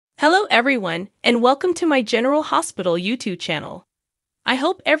Hello everyone, and welcome to my General Hospital YouTube channel. I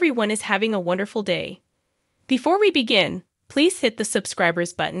hope everyone is having a wonderful day. Before we begin, please hit the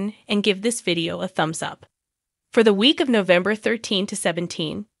subscribers button and give this video a thumbs up. For the week of November 13 to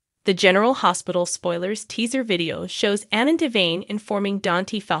 17, the General Hospital Spoilers teaser video shows Anna Devane informing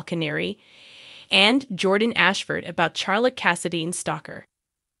Dante Falconeri and Jordan Ashford about Charlotte Cassadine's stalker.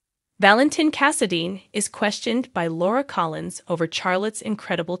 Valentin Cassadine is questioned by Laura Collins over Charlotte's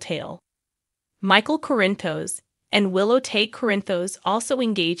incredible tale. Michael Corinthos and Willow Tate Corinthos also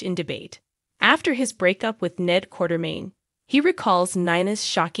engage in debate. After his breakup with Ned Quartermaine, he recalls Nina's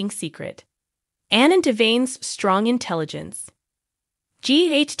shocking secret. Anna Devane's strong intelligence.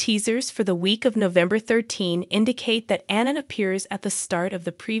 GH teasers for the week of November 13 indicate that Anna appears at the start of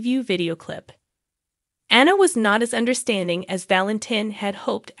the preview video clip. Anna was not as understanding as Valentin had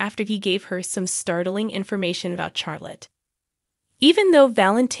hoped after he gave her some startling information about Charlotte. Even though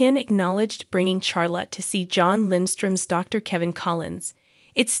Valentin acknowledged bringing Charlotte to see John Lindstrom's Dr. Kevin Collins,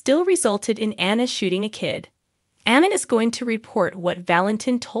 it still resulted in Anna shooting a kid. Anna is going to report what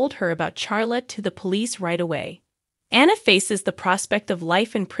Valentin told her about Charlotte to the police right away. Anna faces the prospect of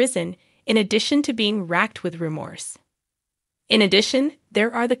life in prison in addition to being racked with remorse. In addition,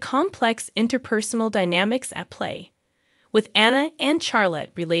 there are the complex interpersonal dynamics at play, with Anna and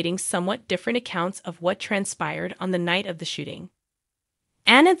Charlotte relating somewhat different accounts of what transpired on the night of the shooting.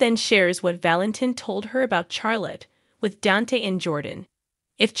 Anna then shares what Valentin told her about Charlotte with Dante and Jordan.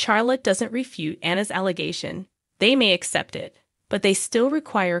 If Charlotte doesn't refute Anna's allegation, they may accept it, but they still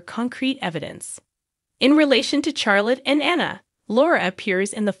require concrete evidence. In relation to Charlotte and Anna, Laura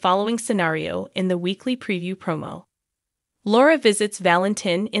appears in the following scenario in the weekly preview promo. Laura visits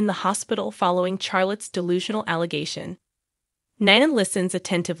Valentin in the hospital following Charlotte's delusional allegation. Nina listens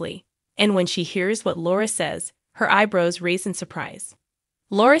attentively, and when she hears what Laura says, her eyebrows raise in surprise.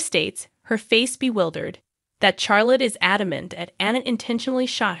 Laura states, her face bewildered, that Charlotte is adamant that Anna intentionally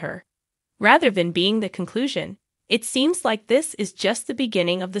shot her. Rather than being the conclusion, it seems like this is just the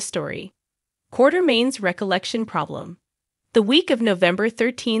beginning of the story. Quartermaine's recollection problem. The week of November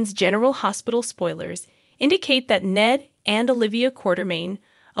 13's General Hospital spoilers indicate that Ned and Olivia Quartermaine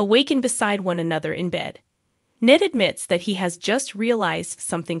awaken beside one another in bed. Ned admits that he has just realized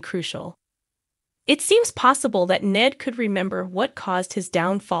something crucial. It seems possible that Ned could remember what caused his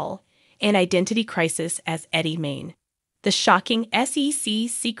downfall and identity crisis as Eddie Main, the shocking SEC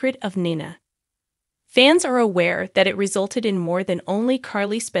secret of Nina. Fans are aware that it resulted in more than only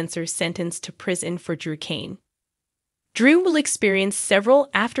Carly Spencer's sentence to prison for Drew Kane. Drew will experience several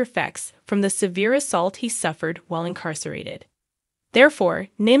aftereffects from the severe assault he suffered while incarcerated. Therefore,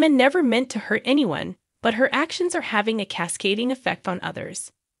 Nina never meant to hurt anyone, but her actions are having a cascading effect on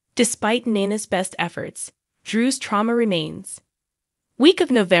others. Despite Nina's best efforts, Drew's trauma remains. Week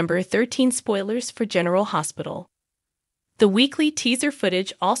of November 13 spoilers for General Hospital. The weekly teaser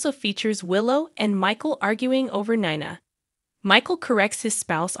footage also features Willow and Michael arguing over Nina. Michael corrects his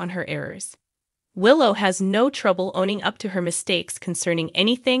spouse on her errors. Willow has no trouble owning up to her mistakes concerning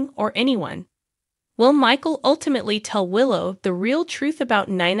anything or anyone. Will Michael ultimately tell Willow the real truth about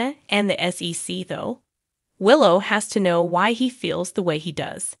Nina and the SEC, though? Willow has to know why he feels the way he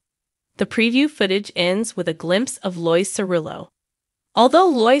does. The preview footage ends with a glimpse of Lois Cerullo. Although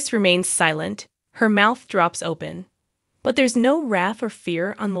Lois remains silent, her mouth drops open. But there's no wrath or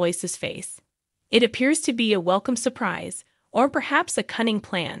fear on Lois's face. It appears to be a welcome surprise, or perhaps a cunning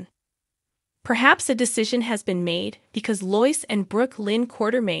plan. Perhaps a decision has been made because Lois and Brooke Lynn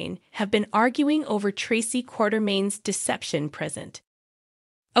Quartermaine have been arguing over Tracy Quartermaine's deception present.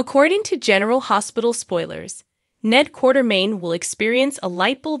 According to General Hospital spoilers, Ned Quartermaine will experience a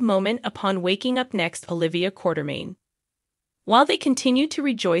lightbulb moment upon waking up next to Olivia Quartermaine. While they continue to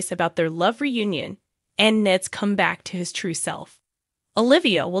rejoice about their love reunion and Ned's comeback to his true self,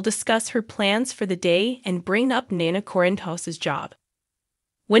 Olivia will discuss her plans for the day and bring up Nina Corinthos' job.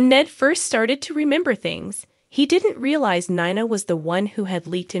 When Ned first started to remember things, he didn't realize Nina was the one who had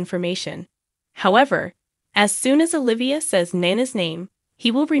leaked information. However, as soon as Olivia says Nina's name, he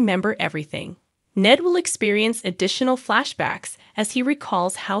will remember everything. Ned will experience additional flashbacks as he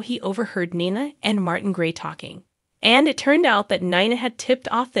recalls how he overheard Nina and Martin Gray talking. And it turned out that Nina had tipped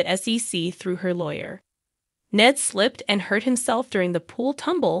off the SEC through her lawyer. Ned slipped and hurt himself during the pool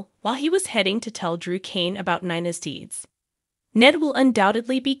tumble while he was heading to tell Drew Kane about Nina's deeds. Ned will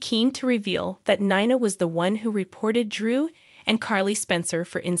undoubtedly be keen to reveal that Nina was the one who reported Drew and Carly Spencer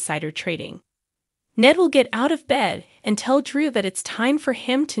for insider trading. Ned will get out of bed and tell Drew that it's time for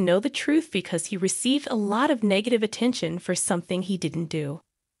him to know the truth because he received a lot of negative attention for something he didn't do.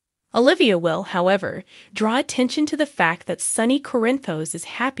 Olivia will, however, draw attention to the fact that Sonny Corinthos is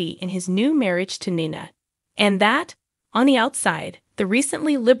happy in his new marriage to Nina, and that, on the outside, the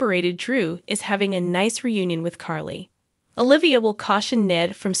recently liberated Drew is having a nice reunion with Carly. Olivia will caution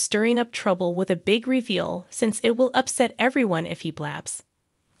Ned from stirring up trouble with a big reveal since it will upset everyone if he blabs.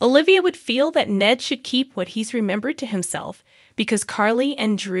 Olivia would feel that Ned should keep what he's remembered to himself because Carly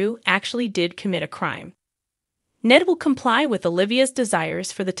and Drew actually did commit a crime. Ned will comply with Olivia's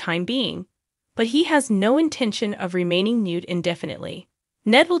desires for the time being, but he has no intention of remaining mute indefinitely.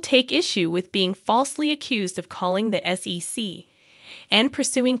 Ned will take issue with being falsely accused of calling the SEC and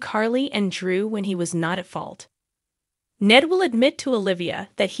pursuing Carly and Drew when he was not at fault. Ned will admit to Olivia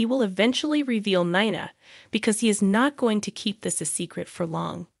that he will eventually reveal Nina because he is not going to keep this a secret for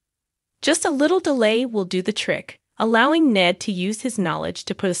long. Just a little delay will do the trick, allowing Ned to use his knowledge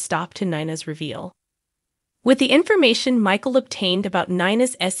to put a stop to Nina's reveal. With the information Michael obtained about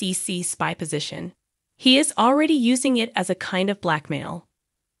Nina's SEC spy position, he is already using it as a kind of blackmail.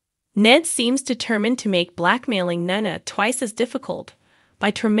 Ned seems determined to make blackmailing Nina twice as difficult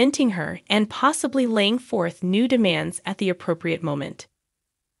by tormenting her and possibly laying forth new demands at the appropriate moment.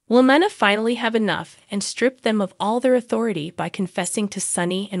 Will Nina finally have enough and strip them of all their authority by confessing to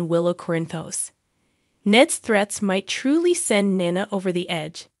Sonny and Willow Corinthos? Ned's threats might truly send Nina over the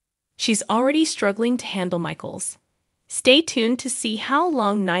edge. She's already struggling to handle Michael's. Stay tuned to see how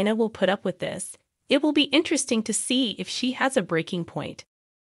long Nina will put up with this. It will be interesting to see if she has a breaking point.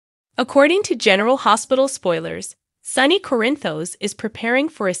 According to General Hospital spoilers, Sonny Corinthos is preparing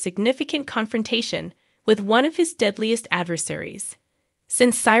for a significant confrontation with one of his deadliest adversaries.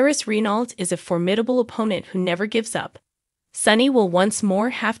 Since Cyrus Renault is a formidable opponent who never gives up, Sonny will once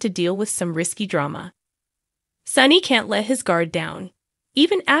more have to deal with some risky drama. Sonny can't let his guard down,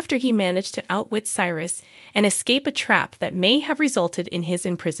 even after he managed to outwit Cyrus and escape a trap that may have resulted in his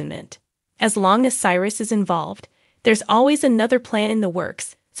imprisonment. As long as Cyrus is involved, there's always another plan in the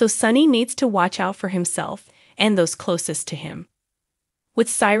works, so Sonny needs to watch out for himself and those closest to him. With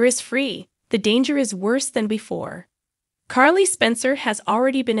Cyrus free, the danger is worse than before. Carly Spencer has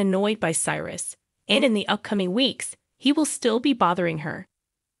already been annoyed by Cyrus, and in the upcoming weeks, he will still be bothering her.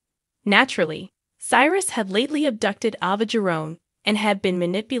 Naturally, Cyrus had lately abducted Ava Jerome and had been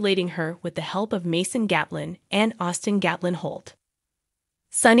manipulating her with the help of Mason Gatlin and Austin Gatlin Holt.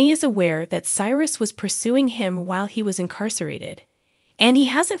 Sonny is aware that Cyrus was pursuing him while he was incarcerated, and he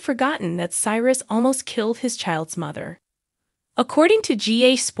hasn't forgotten that Cyrus almost killed his child's mother. According to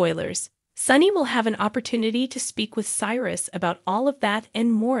GA spoilers, Sonny will have an opportunity to speak with Cyrus about all of that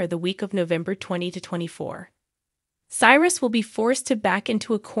and more the week of November 20 to 24. Cyrus will be forced to back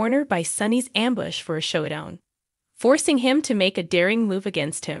into a corner by Sonny's ambush for a showdown, forcing him to make a daring move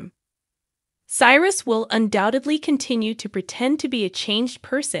against him. Cyrus will undoubtedly continue to pretend to be a changed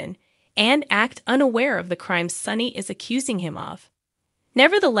person and act unaware of the crimes Sonny is accusing him of.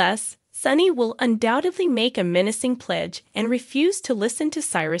 Nevertheless, Sonny will undoubtedly make a menacing pledge and refuse to listen to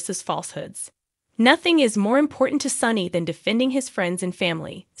Cyrus's falsehoods. Nothing is more important to Sonny than defending his friends and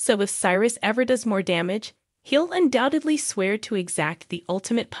family, so if Cyrus ever does more damage, he'll undoubtedly swear to exact the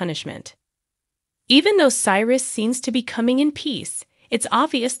ultimate punishment. Even though Cyrus seems to be coming in peace, it's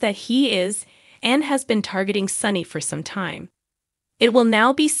obvious that he is and has been targeting Sonny for some time. It will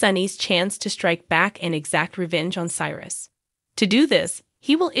now be Sonny's chance to strike back and exact revenge on Cyrus. To do this,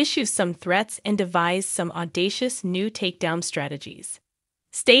 he will issue some threats and devise some audacious new takedown strategies.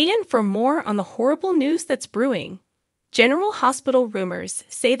 Stay in for more on the horrible news that's brewing. General Hospital rumors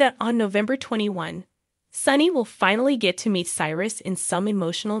say that on November 21, Sonny will finally get to meet Cyrus in some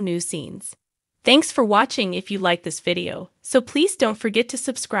emotional new scenes. Thanks for watching. If you like this video, so please don't forget to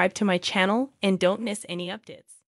subscribe to my channel and don't miss any updates.